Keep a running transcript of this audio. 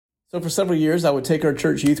So for several years, I would take our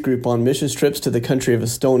church youth group on missions trips to the country of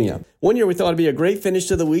Estonia. One year, we thought it'd be a great finish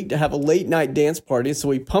to the week to have a late-night dance party, so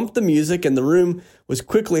we pumped the music, and the room was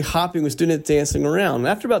quickly hopping with students dancing around. And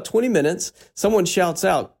after about 20 minutes, someone shouts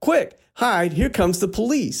out, "Quick, hide, here comes the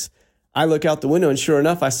police." I look out the window, and sure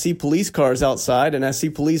enough, I see police cars outside, and I see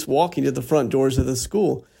police walking to the front doors of the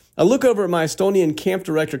school. I look over at my Estonian camp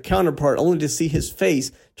director counterpart only to see his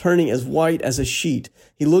face turning as white as a sheet.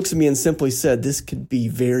 He looks at me and simply said, "This could be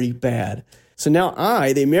very bad." So now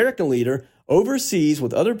I, the American leader, overseas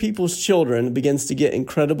with other people's children, begins to get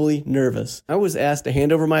incredibly nervous. I was asked to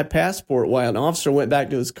hand over my passport while an officer went back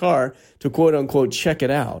to his car to quote-unquote check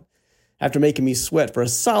it out. After making me sweat for a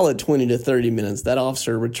solid 20 to 30 minutes, that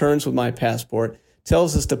officer returns with my passport,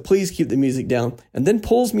 tells us to please keep the music down, and then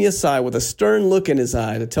pulls me aside with a stern look in his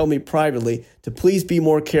eye to tell me privately to please be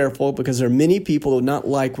more careful because there are many people who do not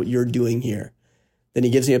like what you're doing here. Then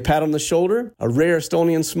he gives me a pat on the shoulder, a rare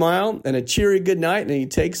Estonian smile, and a cheery good night, and he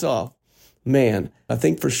takes off. Man, I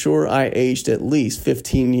think for sure I aged at least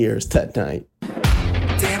 15 years that night.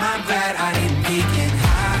 Damn, I'm glad I didn't peak in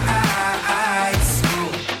high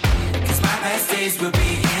school, 'cause my best days will be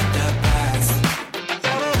in the past.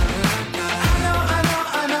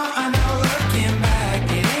 I know, looking back,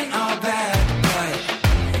 it ain't all bad, but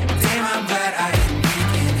damn, I'm glad I didn't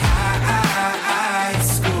peak in high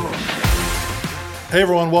school. Hey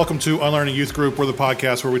everyone, welcome to Unlearning Youth Group. We're the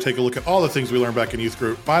podcast where we take a look at all the things we learned back in youth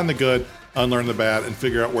group, find the good, unlearn the bad, and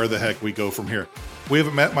figure out where the heck we go from here. We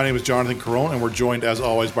haven't met. My name is Jonathan Carone, and we're joined as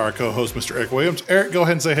always by our co-host, Mr. Eric Williams. Eric, go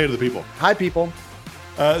ahead and say hey to the people. Hi, people.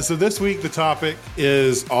 So this week, the topic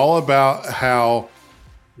is all about how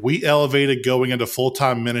we elevated going into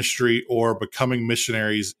full-time ministry or becoming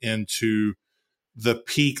missionaries into the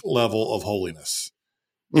peak level of holiness.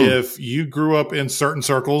 If you grew up in certain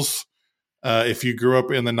circles, if you grew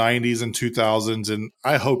up in the 90s and 2000s, and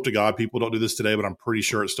I hope to God people don't do this today, but I'm pretty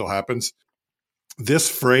sure it still happens. This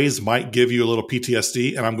phrase might give you a little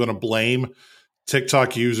PTSD, and I'm going to blame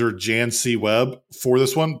TikTok user Jan C. Webb for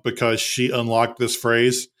this one because she unlocked this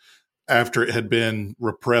phrase after it had been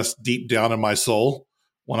repressed deep down in my soul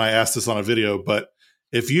when I asked this on a video. But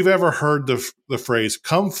if you've ever heard the phrase,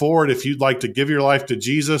 "Come forward if you'd like to give your life to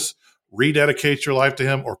Jesus, rededicate your life to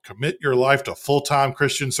him, or commit your life to full-time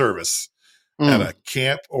Christian service at a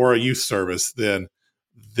camp or a youth service," then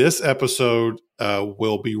this episode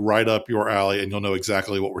will be right up your alley, and you'll know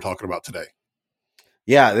exactly what we're talking about today.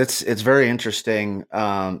 Yeah, it's very interesting.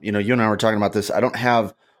 You and I were talking about this. I don't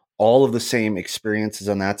have all of the same experiences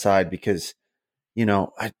on that side because,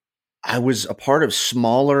 I was a part of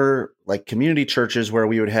smaller like community churches where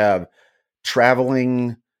we would have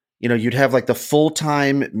traveling. You'd have like the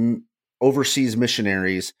full-time overseas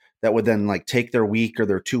missionaries that would then like take their week or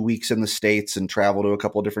their 2 weeks in the States and travel to a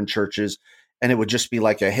couple of different churches. And it would just be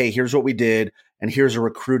like, hey, here's what we did. And here's a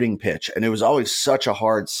recruiting pitch. And it was always such a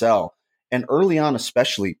hard sell. And early on,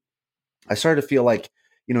 especially, I started to feel like,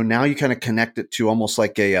 now you kind of connect it to almost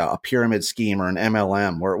like a pyramid scheme or an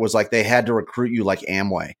MLM, where it was like they had to recruit you like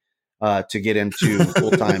Amway to get into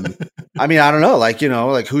full-time. I mean, I don't know, like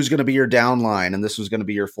who's going to be your downline? And this was going to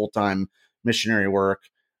be your full-time missionary work.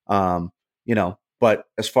 But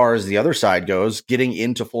as far as the other side goes, getting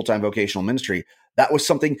into full-time vocational ministry, that was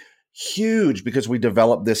something huge because we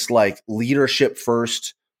developed this like leadership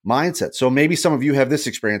first mindset. So maybe some of you have this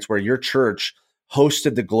experience where your church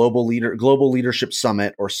hosted the Global Leadership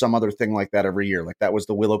Summit or some other thing like that every year. Like that was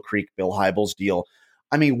the Willow Creek, Bill Hybels deal.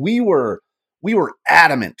 I mean, we were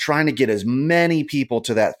adamant trying to get as many people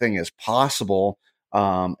to that thing as possible.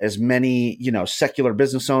 As many, secular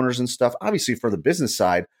business owners and stuff, obviously for the business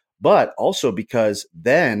side, but also because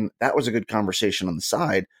then that was a good conversation on the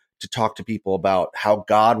side to talk to people about how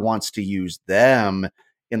God wants to use them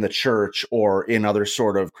in the church or in other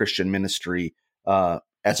sort of Christian ministry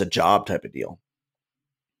as a job type of deal.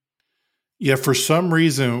 Yeah, for some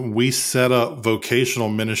reason, we set up vocational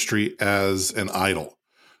ministry as an idol.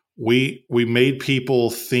 We made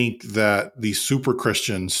people think that these super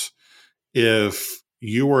Christians, if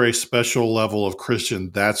you were a special level of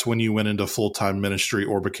Christian, that's when you went into full-time ministry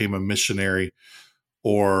or became a missionary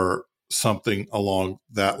or something along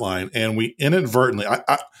that line. And we inadvertently,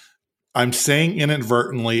 I'm saying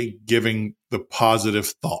inadvertently giving the positive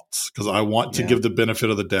thoughts because I want to give the benefit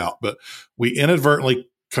of the doubt, but we inadvertently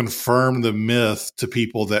confirmed the myth to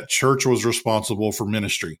people that church was responsible for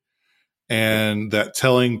ministry and that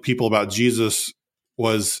telling people about Jesus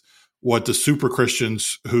was what the super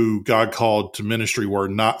Christians who God called to ministry were,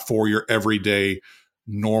 not for your everyday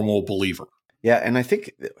normal believer. Yeah. And I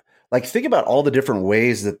think think about all the different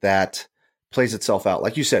ways that plays itself out.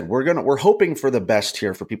 Like you said, we're hoping for the best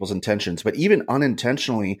here for people's intentions, but even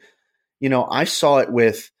unintentionally, I saw it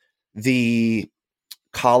with the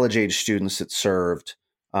college age students that served.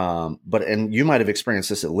 And you might have experienced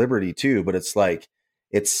this at Liberty too, but it's like,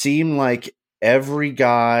 it seemed like every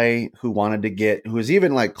guy who was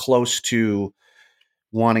even like close to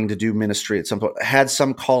wanting to do ministry at some point had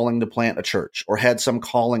some calling to plant a church or had some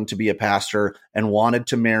calling to be a pastor and wanted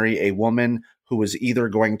to marry a woman who was either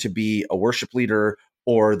going to be a worship leader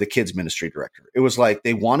or the kids ministry director. It was like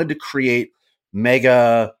they wanted to create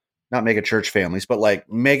not mega church families, but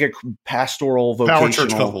like mega pastoral vocational Power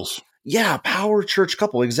church couples. Yeah, power church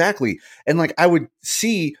couple, exactly. And like I would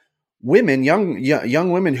see women,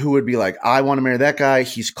 young women who would be like, I want to marry that guy.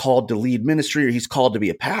 He's called to lead ministry or he's called to be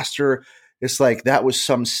a pastor. It's like that was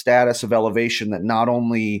some status of elevation that not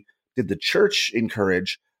only did the church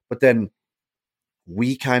encourage, but then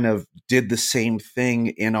we kind of did the same thing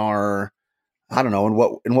in our, I don't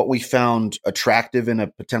know, in what we found attractive in a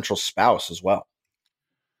potential spouse as well.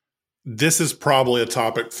 This is probably a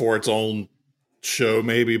topic for its own show,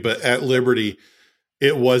 maybe, but at Liberty,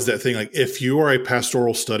 it was that thing. Like if you are a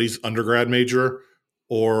pastoral studies undergrad major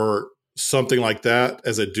or something like that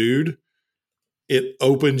as a dude, it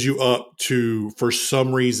opened you up to, for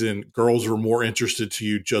some reason, girls were more interested to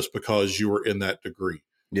you just because you were in that degree.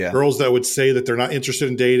 Yeah. Girls that would say that they're not interested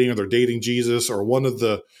in dating or they're dating Jesus or one of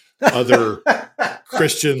the other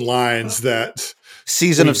Christian lines that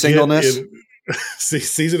season of singleness.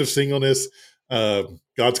 Season of singleness.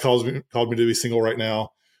 God's called me to be single right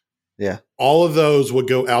now. Yeah. All of those would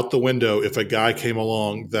go out the window if a guy came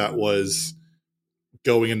along that was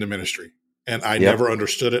going into ministry. And I never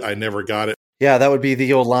understood it. I never got it. Yeah, that would be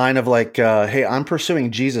the old line of like, hey, I'm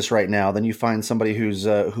pursuing Jesus right now. Then you find somebody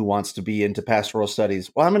who wants to be into pastoral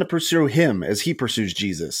studies. Well, I'm going to pursue him as he pursues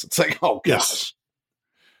Jesus. It's like, oh gosh. Yes.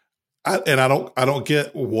 I don't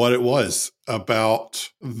get what it was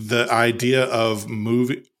about the idea of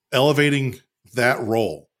elevating that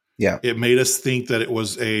role. Yeah. It made us think that it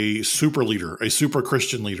was a super leader, a super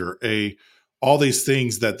Christian leader, all these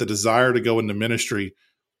things, that the desire to go into ministry,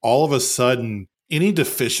 all of a sudden, any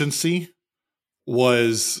deficiency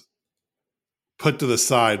was put to the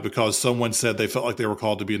side because someone said they felt like they were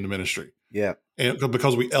called to be in the ministry. Yeah. And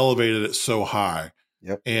because we elevated it so high.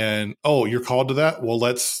 Yep. And, oh, you're called to that? Well,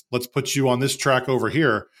 let's put you on this track over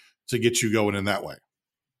here to get you going in that way.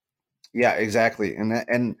 Yeah, exactly.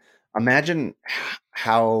 And imagine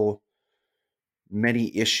how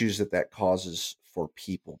many issues that causes for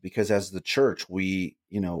people, because as the church, we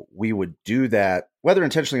would do that, whether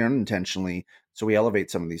intentionally or unintentionally. So we elevate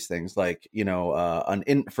some of these things, like,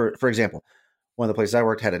 for example, one of the places I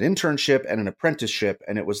worked had an internship and an apprenticeship.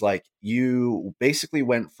 And it was like, you basically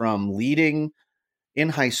went from leading in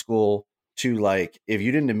high school to like, if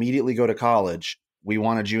you didn't immediately go to college, we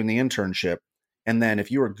wanted you in the internship. And then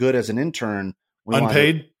if you were good as an intern,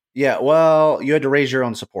 unpaid. Yeah. Well, you had to raise your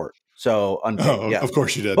own support. So unpaid. Of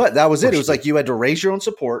course you did. But that was it. It was like you had to raise your own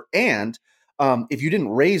support. And if you didn't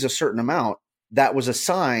raise a certain amount, that was a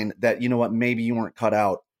sign that, you know what, maybe you weren't cut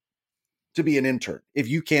out to be an intern. If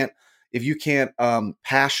you can't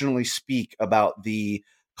passionately speak about the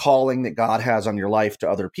calling that God has on your life to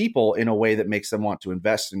other people in a way that makes them want to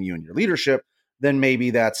invest in you and your leadership, then maybe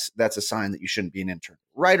that's a sign that you shouldn't be an intern.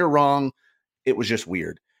 Right or wrong, it was just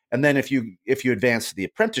weird. And then if you advance to the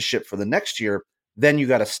apprenticeship for the next year, then you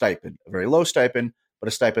got a stipend, a very low stipend, but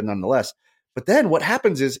a stipend nonetheless. But then what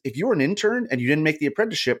happens is, if you were an intern and you didn't make the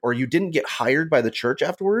apprenticeship, or you didn't get hired by the church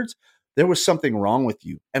afterwards, there was something wrong with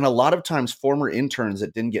you. And a lot of times former interns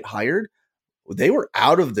that didn't get hired, they were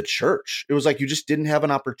out of the church. It was like you just didn't have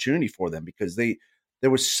an opportunity for them because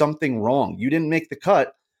there was something wrong. You didn't make the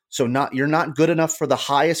cut. So you're not good enough for the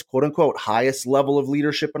highest, quote unquote, highest level of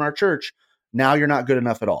leadership in our church. Now you're not good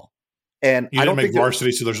enough at all. And you didn't make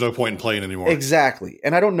varsity, so there's no point in playing anymore. Exactly.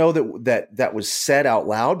 And I don't know that was said out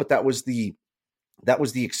loud, but that was the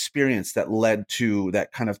experience that led to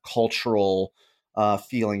that kind of cultural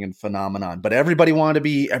feeling and phenomenon. But everybody wanted to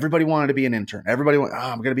be an intern. Everybody went,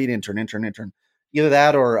 I'm going to be an intern. Either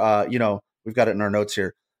that or, we've got it in our notes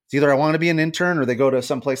here. It's either I want to be an intern or they go to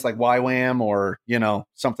some place like YWAM or,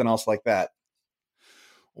 something else like that.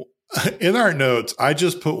 In our notes, I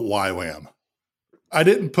just put YWAM. I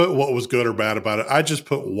didn't put what was good or bad about it. I just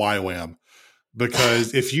put YWAM,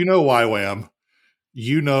 because if you know YWAM,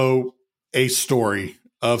 you know a story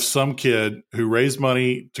of some kid who raised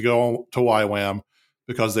money to go to YWAM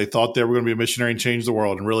because they thought they were going to be a missionary and change the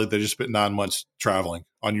world. And really, they just spent 9 months traveling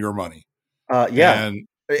on your money. Yeah. And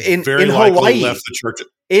in Hawaii, left the church.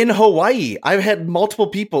 In Hawaii, I've had multiple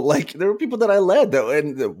people, like there were people that I led,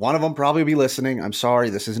 and one of them probably be listening. I'm sorry,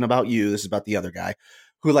 this isn't about you. This is about the other guy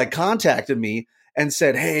who like contacted me. and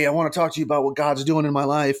said, "Hey, I want to talk to you about what God's doing in my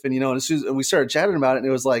life." And, and as soon as we started chatting about it, and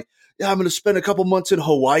it was like, "Yeah, I'm going to spend a couple months in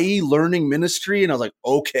Hawaii learning ministry." And I was like,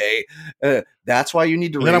 "Okay, that's why you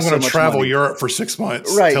need to And then I'm raise going so to much travel money." Europe for 6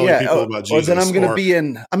 months, Right? telling Yeah. people about Jesus. Or then I'm going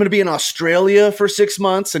to be in Australia for 6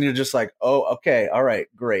 months, and you're just like, "Oh, okay, all right,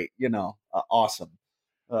 great, awesome."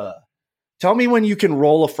 Tell me when you can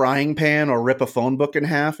roll a frying pan or rip a phone book in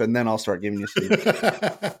half, and then I'll start giving you sleep.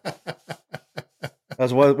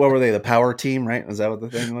 That's what were they? The power team, right? Is that what the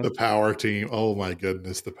thing was? The power team. Oh my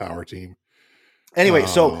goodness, the power team. Anyway,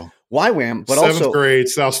 so YWAM, but 7th also grade,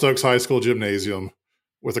 South Stokes High School gymnasium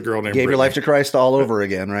with a girl named gave your Brittany. life to Christ all over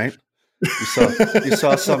again, right? You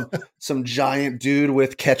saw some giant dude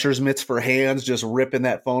with catcher's mitts for hands just ripping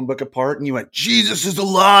that phone book apart, and you went, "Jesus is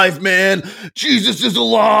alive, man! Jesus is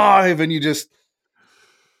alive!" And you just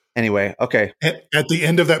anyway, okay. At the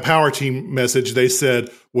end of that power team message, they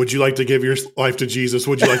said, "Would you like to give your life to Jesus?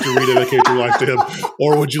 Would you like to rededicate your life to Him,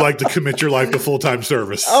 or would you like to commit your life to full-time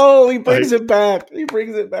service?" Oh, he brings it back. He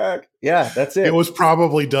brings it back. Yeah, that's it. It was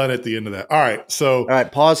probably done at the end of that. All right, so All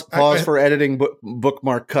right, pause for editing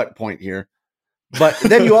bookmark cut point here. But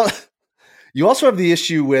then you also have the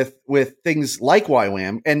issue with things like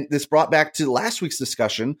YWAM, and this brought back to last week's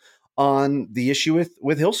discussion on the issue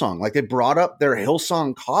with Hillsong. Like, they brought up their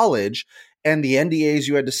Hillsong College and the NDAs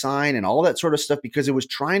you had to sign and all that sort of stuff because it was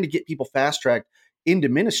trying to get people fast-tracked into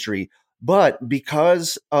ministry. But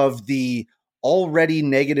because of the already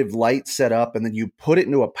negative light set up, and then you put it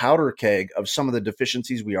into a powder keg of some of the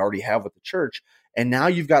deficiencies we already have with the church, and now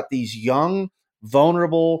you've got these young,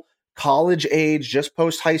 vulnerable, college age, just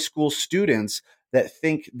post high school students that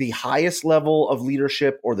think the highest level of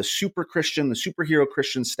leadership or the super Christian, the superhero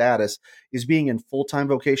Christian status is being in full-time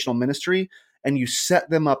vocational ministry. And you set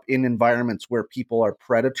them up in environments where people are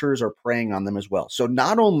predators or preying on them as well. So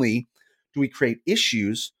not only do we create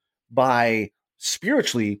issues by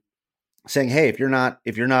spiritually saying, "Hey, if you're not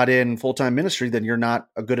in full-time ministry, then you're not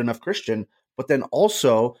a good enough Christian," but then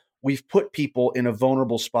also we've put people in a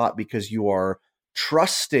vulnerable spot because you are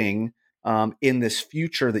trusting in this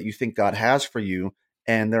future that you think God has for you,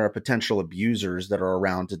 and there are potential abusers that are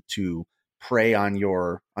around to prey on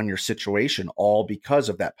your situation, all because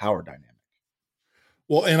of that power dynamic.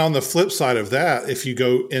 well, and on the flip side of that, if you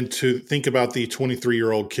go into think about the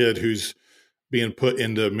 23-year-old kid who's being put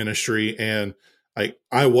into ministry, and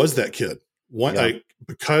I was that kid. I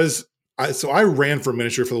ran for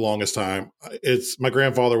ministry for the longest time. My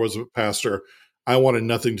grandfather was a pastor. I wanted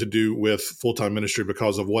nothing to do with full-time ministry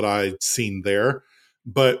because of what I'd seen there.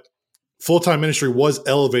 But full-time ministry was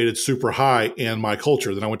elevated super high in my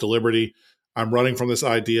culture. Then I went to Liberty. I'm running from this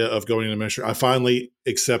idea of going into ministry. I finally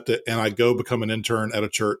accept it, and I go become an intern at a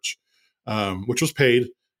church, which was paid,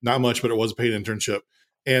 not much, but it was a paid internship.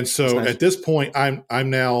 And so nice. At this point, I'm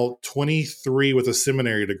now 23 with a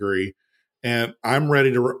seminary degree, and I'm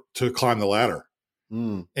ready to climb the ladder.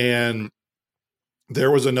 And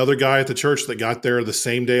there was another guy at the church that got there the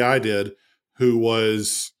same day I did, who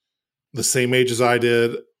was the same age as I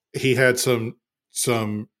did. He had some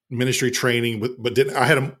ministry training, but I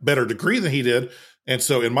had a better degree than he did. And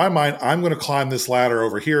so in my mind, I'm going to climb this ladder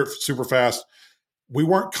over here super fast. We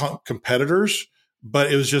weren't competitors,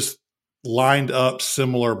 but it was just lined up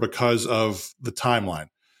similar because of the timeline.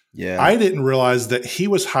 Yeah. I didn't realize that he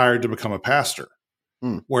was hired to become a pastor,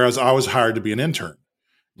 whereas I was hired to be an intern.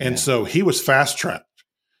 And so he was fast tracked.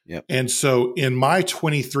 Yep. And so in my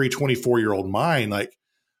 23, 24-year-old mind,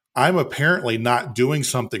 I'm apparently not doing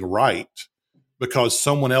something right because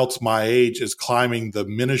someone else my age is climbing the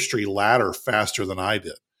ministry ladder faster than I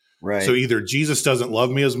did. Right. So either Jesus doesn't love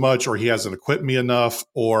me as much, or he hasn't equipped me enough,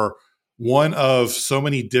 or one of so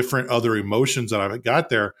many different other emotions that I've got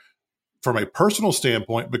there from a personal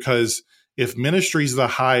standpoint, because if ministry is the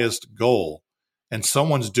highest goal and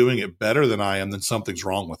someone's doing it better than I am, then something's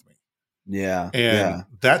wrong with me. Yeah. And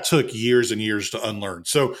that took years and years to unlearn.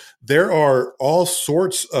 So there are all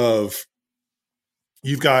sorts of,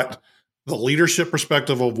 you've got the leadership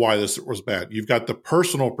perspective of why this was bad. You've got the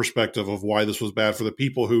personal perspective of why this was bad for the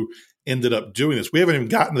people who ended up doing this. We haven't even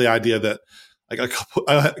gotten to the idea that, I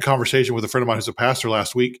had a conversation with a friend of mine who's a pastor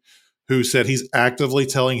last week who said he's actively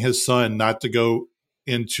telling his son not to go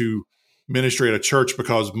into ministry at a church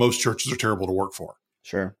because most churches are terrible to work for.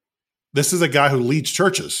 Sure. This is a guy who leads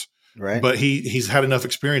churches, right? But he's had enough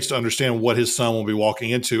experience to understand what his son will be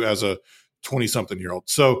walking into as a 20-something-year-old.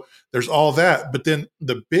 So there's all that. But then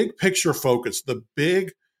the big picture focus, the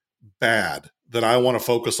big bad that I want to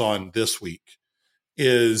focus on this week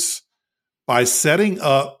is by setting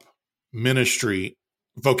up ministry,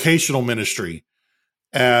 vocational ministry,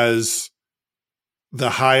 as the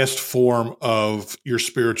highest form of your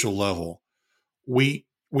spiritual level, we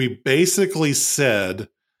basically said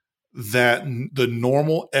that the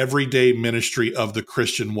normal everyday ministry of the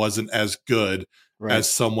Christian wasn't as good Right.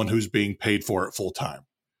 as someone who's being paid for it full time.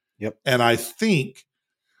 Yep. And I think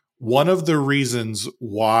one of the reasons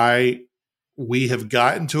why we have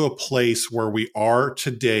gotten to a place where we are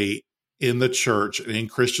today in the church and in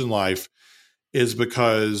Christian life is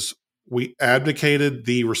because we abdicated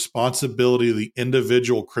the responsibility of the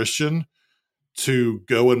individual Christian to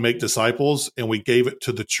go and make disciples, and we gave it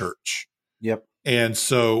to the church. Yep. And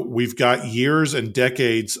so we've got years and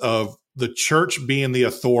decades of the church being the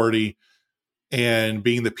authority and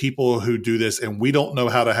being the people who do this. And we don't know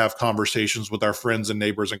how to have conversations with our friends and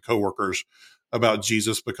neighbors and coworkers about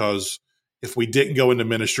Jesus, because if we didn't go into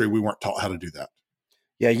ministry, we weren't taught how to do that.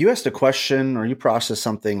 Yeah, you asked a question or you processed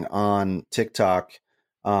something on TikTok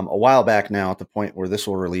a while back now at the point where this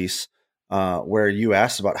will release, where you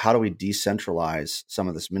asked about how do we decentralize some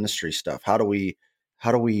of this ministry stuff? How do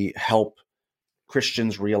we help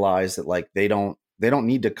Christians realize that like they don't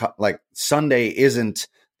need to like Sunday isn't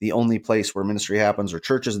the only place where ministry happens, or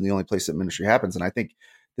church isn't the only place that ministry happens. And I think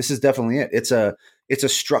this is definitely it. It's a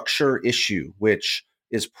structure issue, which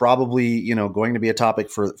is probably, going to be a topic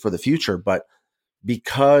for the future, but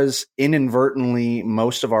because inadvertently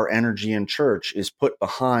most of our energy in church is put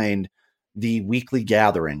behind the weekly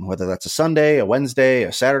gathering, whether that's a Sunday, a Wednesday,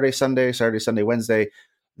 a Saturday, Sunday, Wednesday,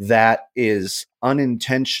 that is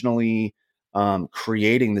unintentionally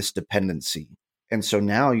creating this dependency. And so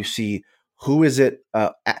now you see, who is it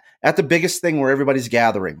at the biggest thing where everybody's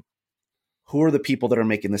gathering? Who are the people that are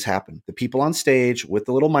making this happen? The people on stage with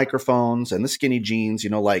the little microphones and the skinny jeans,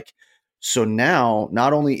 so now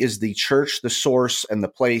not only is the church the source and the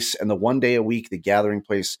place and the one day a week, the gathering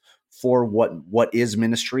place for what is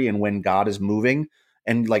ministry and when God is moving,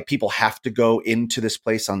 and like people have to go into this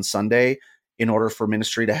place on Sunday in order for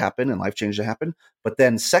ministry to happen and life change to happen. But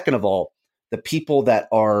then second of all, the people that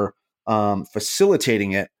are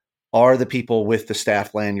facilitating it are the people with the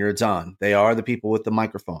staff lanyards on. They are the people with the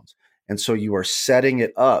microphones. And so you are setting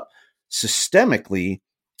it up systemically,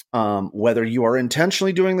 whether you are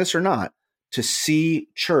intentionally doing this or not, to see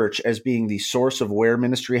church as being the source of where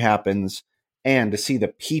ministry happens, and to see the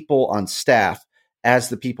people on staff as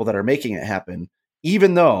the people that are making it happen,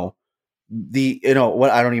 even though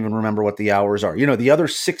I don't even remember what the hours are. The other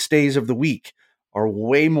 6 days of the week are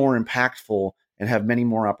way more impactful and have many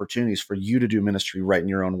more opportunities for you to do ministry right in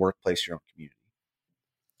your own workplace, your own community.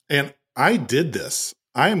 And I did this.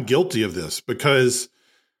 I am guilty of this because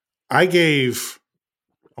I gave,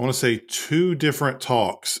 I want to say, 2 different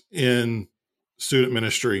talks in student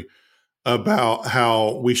ministry about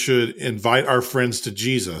how we should invite our friends to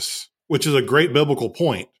Jesus, which is a great biblical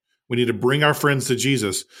point. We need to bring our friends to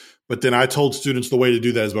Jesus. But then I told students the way to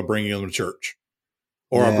do that is by bringing them to church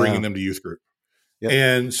or bringing them to youth group. Yep.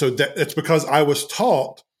 And so that's because I was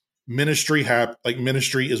taught ministry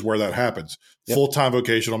is where that happens. Yep. Full-time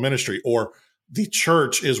vocational ministry, or the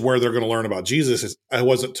church is where they're going to learn about Jesus. I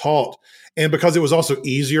wasn't taught. And because it was also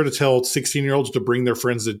easier to tell 16-year-olds to bring their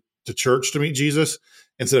friends to church to meet Jesus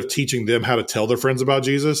instead of teaching them how to tell their friends about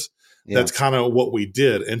Jesus, that's kind of what we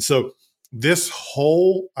did. And so this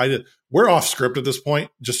whole we're off script at this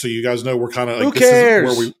point, just so you guys know. We're kind of like, who cares?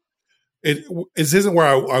 This isn't where this isn't where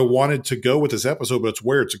I wanted to go with this episode, but it's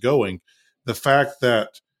where it's going. The fact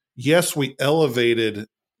that, yes, we elevated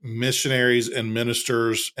missionaries and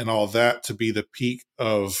ministers and all that to be the peak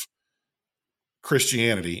of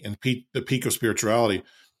Christianity and the peak of spirituality,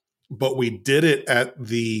 but we did it at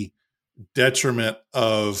the detriment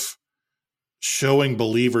of showing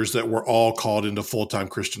believers that we're all called into full-time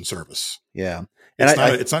Christian service. Yeah. And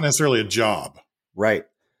it's not necessarily a job. Right.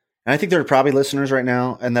 And I think there are probably listeners right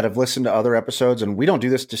now and that have listened to other episodes, and we don't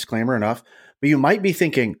do this disclaimer enough, but you might be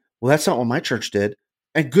thinking, well, that's not what my church did.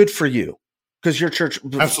 And good for you, because your church.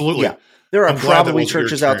 Absolutely. Yeah. There are probably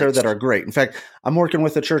churches out there that are great. In fact, I'm working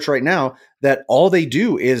with a church right now that all they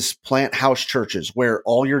do is plant house churches, where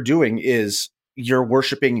all you're doing is you're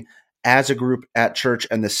worshiping as a group at church,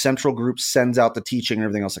 and the central group sends out the teaching and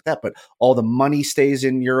everything else like that. But all the money stays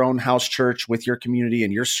in your own house church with your community,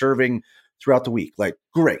 and you're serving throughout the week. Like,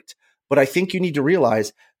 great. But I think you need to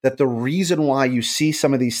realize that the reason why you see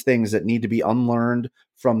some of these things that need to be unlearned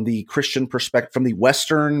from the Christian perspective, from the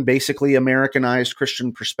Western, basically Americanized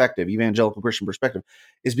Christian perspective, evangelical Christian perspective,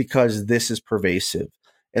 is because this is pervasive.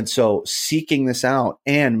 And so seeking this out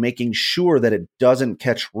and making sure that it doesn't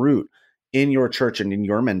catch root in your church and in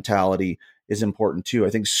your mentality is important too. I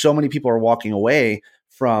think so many people are walking away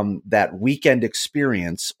from that weekend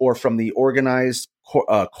experience or from the organized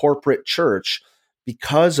corporate church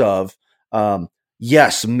because of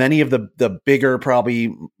yes, many of the bigger,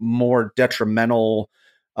 probably more detrimental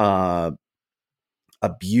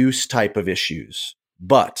abuse type of issues,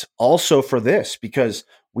 but also for this, because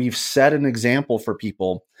we've set an example for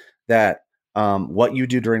people that what you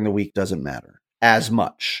do during the week doesn't matter as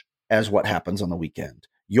much as what happens on the weekend.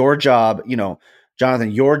 Your job,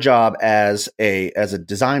 Jonathan, your job as a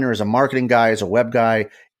designer, as a marketing guy, as a web guy,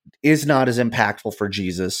 is not as impactful for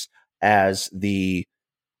Jesus as the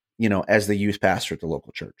youth pastor at the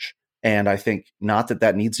local church. And I think not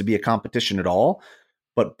that needs to be a competition at all,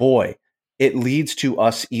 but boy, it leads to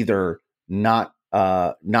us either not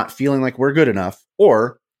feeling like we're good enough,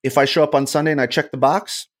 or if I show up on Sunday and I check the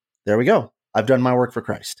box, there we go. I've done my work for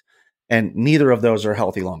Christ. And neither of those are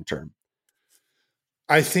healthy long term.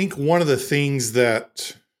 I think one of the things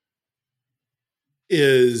that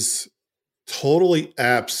is totally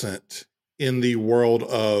absent in the world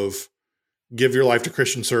of give your life to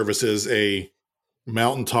Christian service is a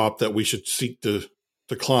mountaintop that we should seek to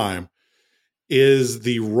climb is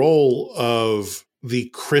the role of the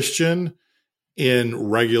Christian in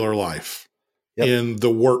regular life, Yep. in the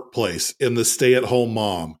workplace, in the stay-at-home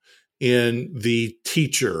mom, in the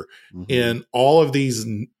teacher, in all of these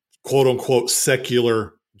quote unquote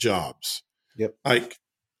secular jobs. Yep. Like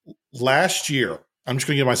last year, I'm just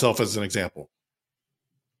going to give myself as an example.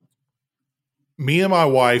 Me and my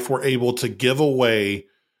wife were able to give away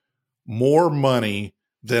more money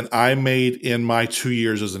than I made in my 2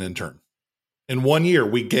 years as an intern. In 1 year,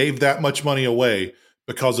 we gave that much money away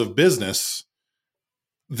because of business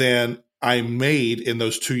than I made in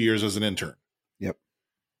those 2 years as an intern. Yep.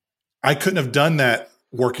 I couldn't have done that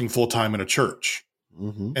working full-time in a church.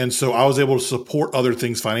 And so I was able to support other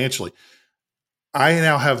things financially. I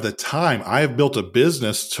now have the time. I have built a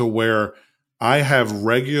business to where I have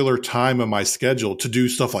regular time in my schedule to do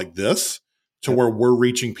stuff like this, to where we're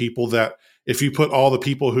reaching people that if you put all the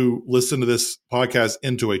people who listen to this podcast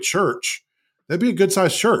into a church, that'd be a good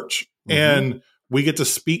sized church. And we get to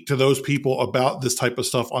speak to those people about this type of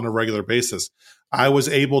stuff on a regular basis. I was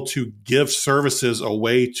able to give services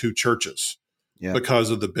away to churches because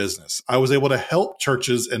of the business. I was able to help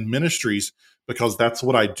churches and ministries because that's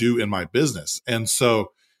what I do in my business. And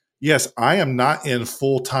so, yes, I am not in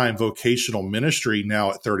full-time vocational ministry now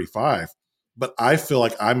at 35, but I feel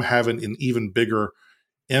like I'm having an even bigger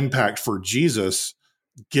impact for Jesus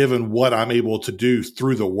given what I'm able to do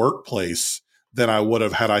through the workplace than I would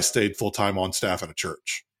have had I stayed full-time on staff at a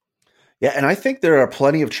church. Yeah, and I think there are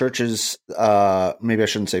plenty of churches, maybe I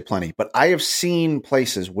shouldn't say plenty, but I have seen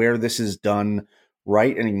places where this is done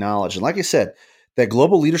right and acknowledged. And like I said, that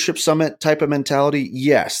Global Leadership Summit type of mentality,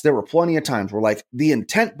 yes, there were plenty of times where like the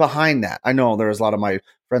intent behind that, I know there's a lot of my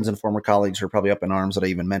friends and former colleagues who are probably up in arms that I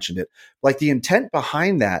even mentioned it. Like the intent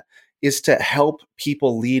behind that is to help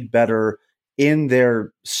people lead better in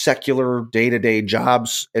their secular day-to-day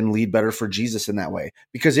jobs and lead better for Jesus in that way.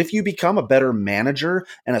 Because if you become a better manager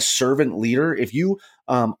and a servant leader, if you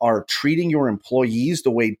are treating your employees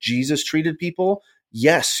the way Jesus treated people,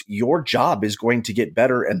 yes, your job is going to get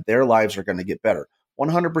better and their lives are going to get better.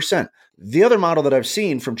 100%. The other model that I've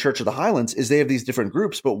seen from Church of the Highlands is they have these different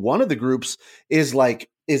groups, but one of the groups is and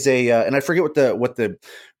I forget what the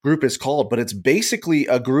group is called, but it's basically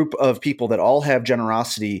a group of people that all have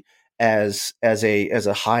generosity as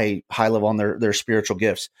a high level on their spiritual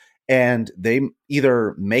gifts. And they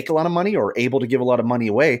either make a lot of money or able to give a lot of money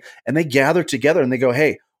away. And they gather together and they go,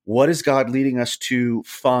 hey, what is God leading us to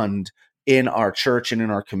fund in our church and in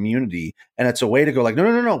our community? And it's a way to go like,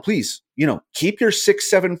 no, please, keep your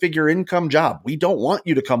 6-7 figure income job. We don't want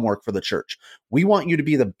you to come work for the church. We want you to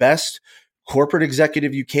be the best corporate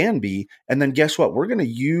executive you can be. And then guess what? We're going to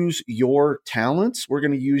use your talents. We're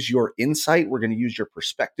going to use your insight. We're going to use your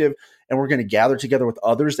perspective, and we're going to gather together with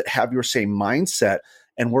others that have your same mindset.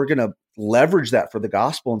 And we're going to leverage that for the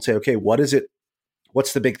gospel and say, okay, what is it?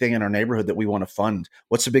 What's the big thing in our neighborhood that we want to fund?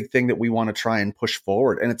 What's the big thing that we want to try and push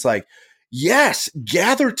forward? And it's like, yes,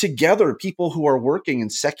 gather together people who are working in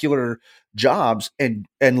secular jobs and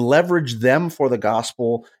leverage them for the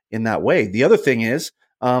gospel in that way. The other thing is,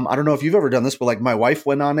 I don't know if you've ever done this, but like my wife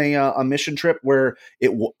went on a mission trip where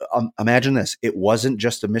imagine this, it wasn't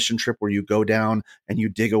just a mission trip where you go down and you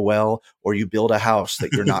dig a well or you build a house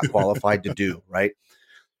that you're not qualified to do, right?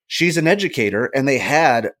 She's an educator, and they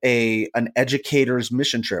had an educator's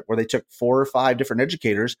mission trip where they took 4 or 5 different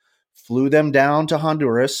educators, flew them down to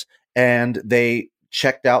Honduras, and they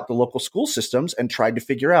checked out the local school systems and tried to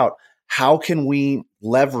figure out how can we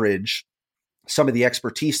leverage some of the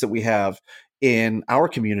expertise that we have in our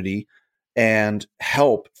community and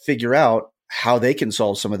help figure out how they can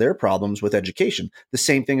solve some of their problems with education. The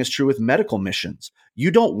same thing is true with medical missions.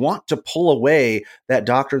 You don't want to pull away that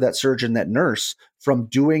doctor, that surgeon, that nurse from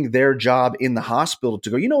doing their job in the hospital to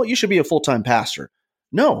go, you know what, you should be a full-time pastor.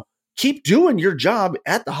 No, keep doing your job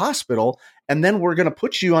at the hospital, and then we're going to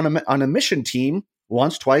put you on a mission team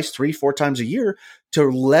once, twice, 3, 4 times a year to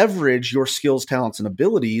leverage your skills, talents, and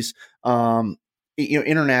abilities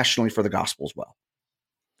internationally for the gospel as well.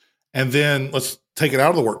 And then let's take it out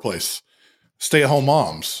of the workplace. Stay-at-home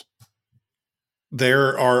moms.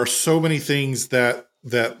 There are so many things that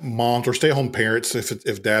moms or stay-at-home parents,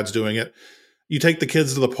 if dad's doing it, you take the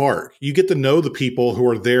kids to the park. You get to know the people who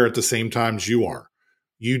are there at the same time as you are.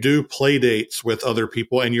 You do play dates with other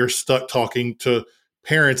people, and you're stuck talking to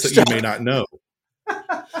parents that you may not know.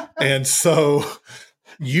 And so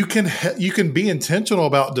you can be intentional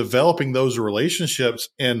about developing those relationships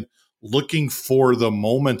and looking for the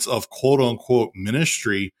moments of quote unquote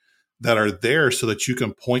ministry that are there so that you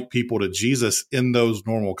can point people to Jesus in those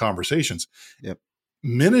normal conversations. Yep.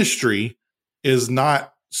 Ministry is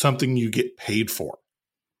not something you get paid for.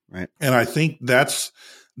 Right. And I think that's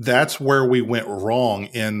where we went wrong,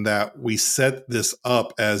 in that we set this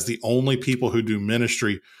up as the only people who do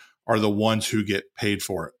ministry are the ones who get paid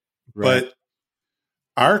for it. Right. But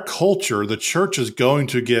our culture, the church, is going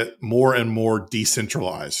to get more and more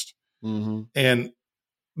decentralized. Mm-hmm. And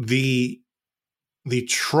the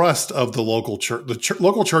trust of the local church,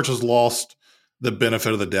 local church has lost the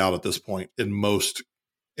benefit of the doubt at this point in most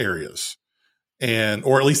areas,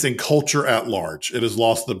 or at least in culture at large, it has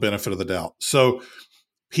lost the benefit of the doubt. So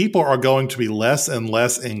people are going to be less and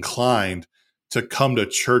less inclined to come to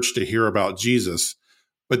church to hear about Jesus,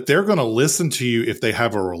 but they're going to listen to you if they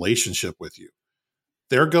have a relationship with you.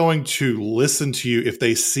 They're going to listen to you if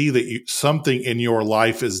they see that something in your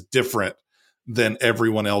life is different than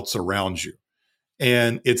everyone else around you.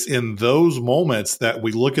 And it's in those moments that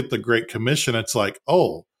we look at the Great Commission. It's like,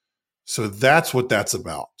 oh, so that's what that's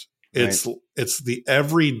about. It's the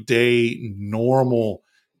everyday normal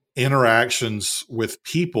interactions with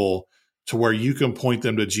people to where you can point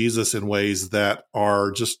them to Jesus in ways that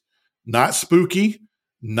are just not spooky,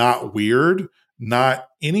 not weird, not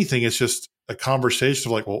anything. It's just a conversation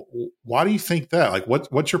of like, well, why do you think that? Like,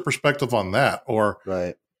 what's your perspective on that? Or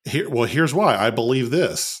here's why I believe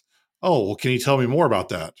this. Oh, well, can you tell me more about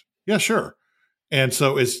that? Yeah, sure. And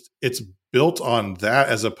so it's built on that,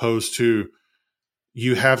 as opposed to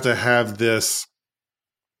you have to have this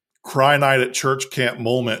cry night at church camp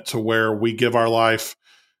moment to where we give our life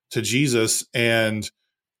to Jesus and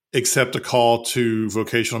accept a call to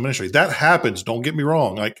vocational ministry. That happens. Don't get me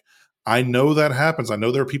wrong. Like, I know that happens. I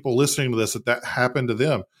know there are people listening to this that happened to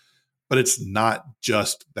them, but it's not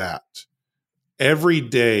just that. Every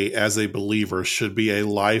day as a believer should be a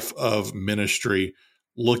life of ministry,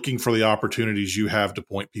 looking for the opportunities you have to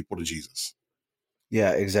point people to Jesus.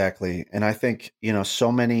 Yeah, exactly. And I think,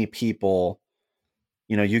 so many people,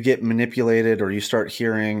 you get manipulated, or you start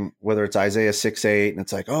hearing, whether it's Isaiah 6:8, and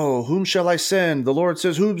it's like, oh, whom shall I send? The Lord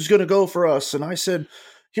says, who's going to go for us? And I said,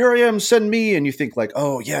 here I am, send me. And you think like,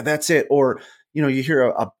 oh yeah, that's it. Or, you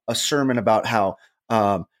hear a sermon about how,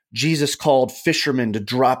 Jesus called fishermen to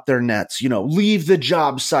drop their nets, leave the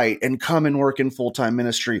job site and come and work in full-time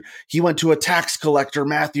ministry. He went to a tax collector,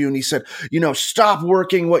 Matthew, and he said, stop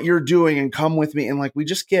working what you're doing and come with me. And like, we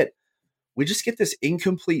just get this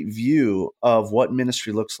incomplete view of what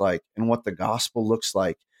ministry looks like and what the gospel looks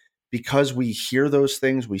like, because we hear those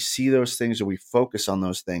things, we see those things, and we focus on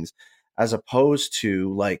those things, as opposed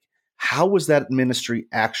to like, how was that ministry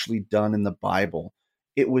actually done in the Bible?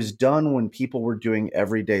 It was done when people were doing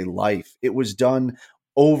everyday life. It was done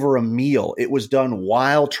over a meal. It was done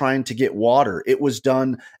while trying to get water. It was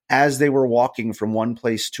done as they were walking from one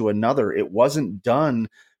place to another. It wasn't done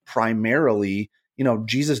primarily.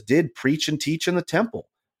 Jesus did preach and teach in the temple,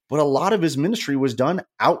 but a lot of his ministry was done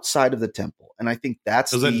outside of the temple. And I think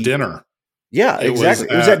that's at dinner. Yeah, exactly.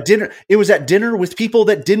 It was at dinner. It was at dinner with people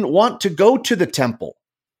that didn't want to go to the temple.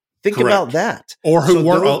 Think about that. Or who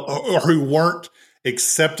weren't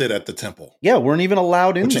accepted at the temple. Yeah, weren't even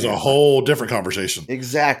allowed in, which is a whole different conversation.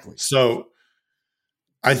 Exactly. So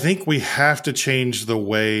I think we have to change the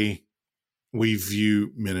way we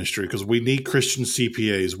view ministry, because we need Christian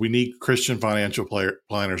CPAs, we need Christian financial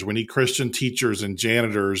planners, we need Christian teachers and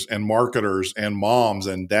janitors and marketers and moms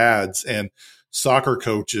and dads and soccer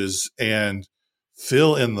coaches and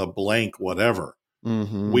fill in the blank, whatever.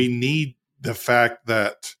 Mm-hmm. We need the fact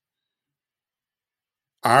that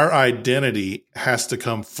our identity has to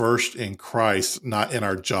come first in Christ, not in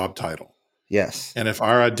our job title. Yes. And if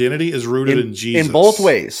our identity is rooted in Jesus. In both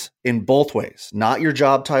ways, not your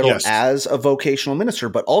job title as a vocational minister,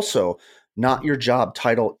 but also not your job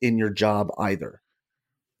title in your job either.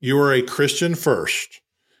 You are a Christian first.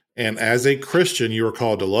 And as a Christian, you are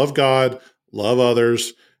called to love God, love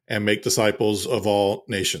others, and make disciples of all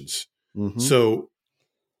nations. Mm-hmm. So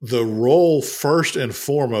the role first and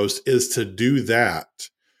foremost is to do that.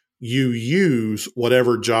 You use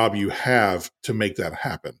whatever job you have to make that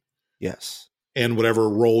happen. Yes. And whatever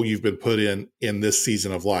role you've been put in this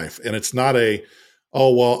season of life. And it's not a,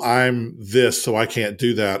 oh, well, I'm this, so I can't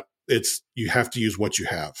do that. It's, you have to use what you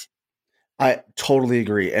have. I totally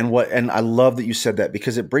agree. And I love that you said that,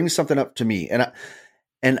 because it brings something up to me. And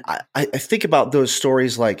I think about those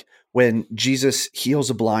stories, like when Jesus heals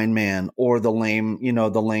a blind man or the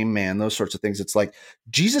lame man, those sorts of things. It's like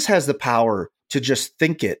Jesus has the power to just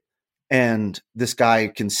think it and this guy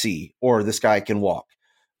can see, or this guy can walk.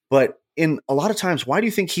 But in a lot of times, why do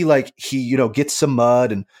you think he gets some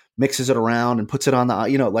mud and mixes it around and puts it on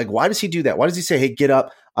the, why does he do that? Why does he say, hey, get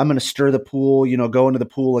up, I'm going to stir the pool, go into the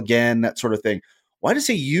pool again, that sort of thing? Why does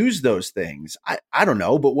he use those things? I don't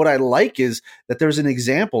know. But what I like is that there's an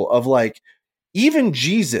example of, like, even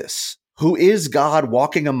Jesus, who is God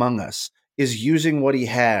walking among us, is using what he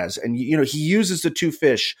has. And, he uses the 2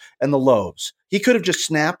 fish and the loaves. He could have just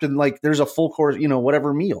snapped and, like, there's a full course,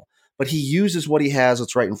 whatever meal. But he uses what he has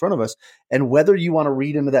that's right in front of us. And whether you want to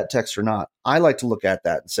read into that text or not, I like to look at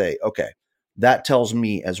that and say, okay, that tells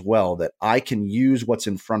me as well that I can use what's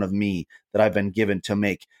in front of me that I've been given to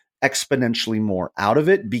make exponentially more out of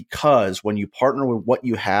it. Because when you partner with what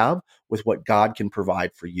you have, with what God can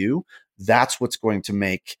provide for you, that's what's going to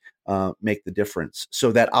make the difference.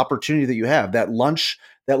 So that opportunity that you have, that lunch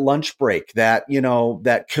break, that,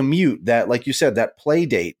 that commute, that, like you said, that play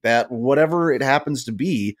date, that whatever it happens to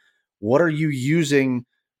be, what are you using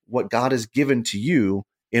what God has given to you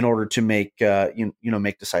in order to make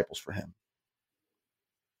make disciples for him?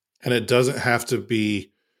 And it doesn't have to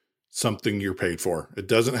be something you're paid for. It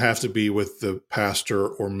doesn't have to be with the pastor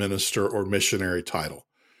or minister or missionary title.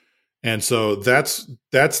 And so that's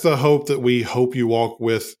the hope that we hope you walk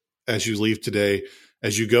with as you leave today.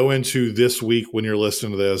 As you go into this week, when you're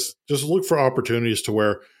listening to this, just look for opportunities to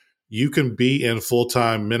where you can be in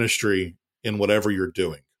full-time ministry in whatever you're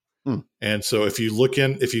doing. And so if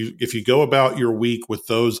you go about your week with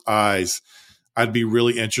those eyes, I'd be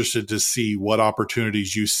really interested to see what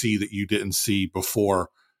opportunities you see that you didn't see before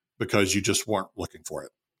because you just weren't looking for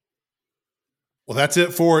it. Well, that's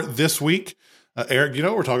it for this week. Eric, do you know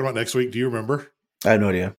what we're talking about next week? Do you remember? I have no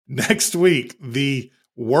idea. Next week, the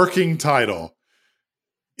working title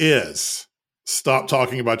is Stop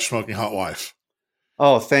Talking About Your Smoking Hot Wife.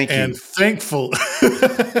 Oh, thank you. And thankful.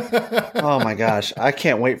 Oh my gosh. I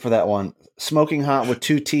can't wait for that one. Smoking hot with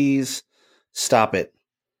 2 T's. Stop it.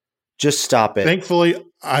 Just stop it. Thankfully,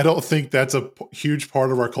 I don't think that's a huge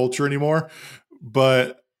part of our culture anymore,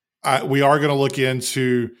 but we are going to look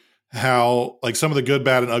into how, like, some of the good,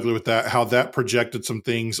 bad, and ugly with that, how that projected some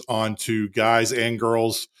things onto guys and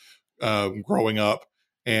girls growing up,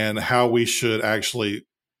 and how we should actually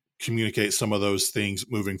communicate some of those things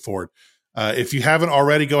moving forward. If you haven't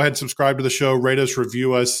already, go ahead and subscribe to the show, rate us,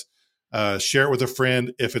 review us, share it with a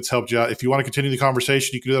friend if it's helped you out. If you want to continue the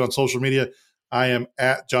conversation, you can do that on social media. I am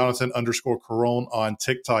at Jonathan_Carone on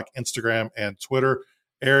TikTok, Instagram, and Twitter.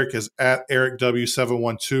 Eric is at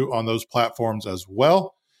EricW712 on those platforms as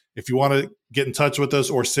well. If you want to get in touch with us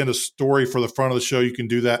or send a story for the front of the show, you can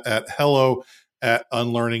do that at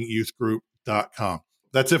hello@unlearningyouthgroup.com.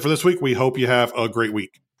 That's it for this week. We hope you have a great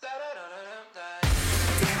week.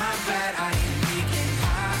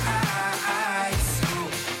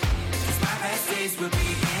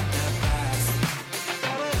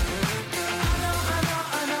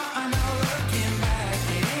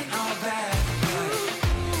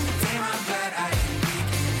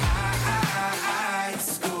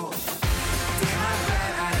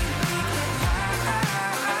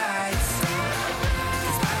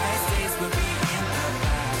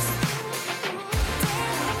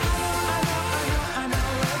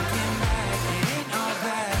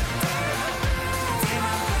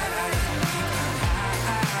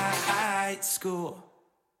 School.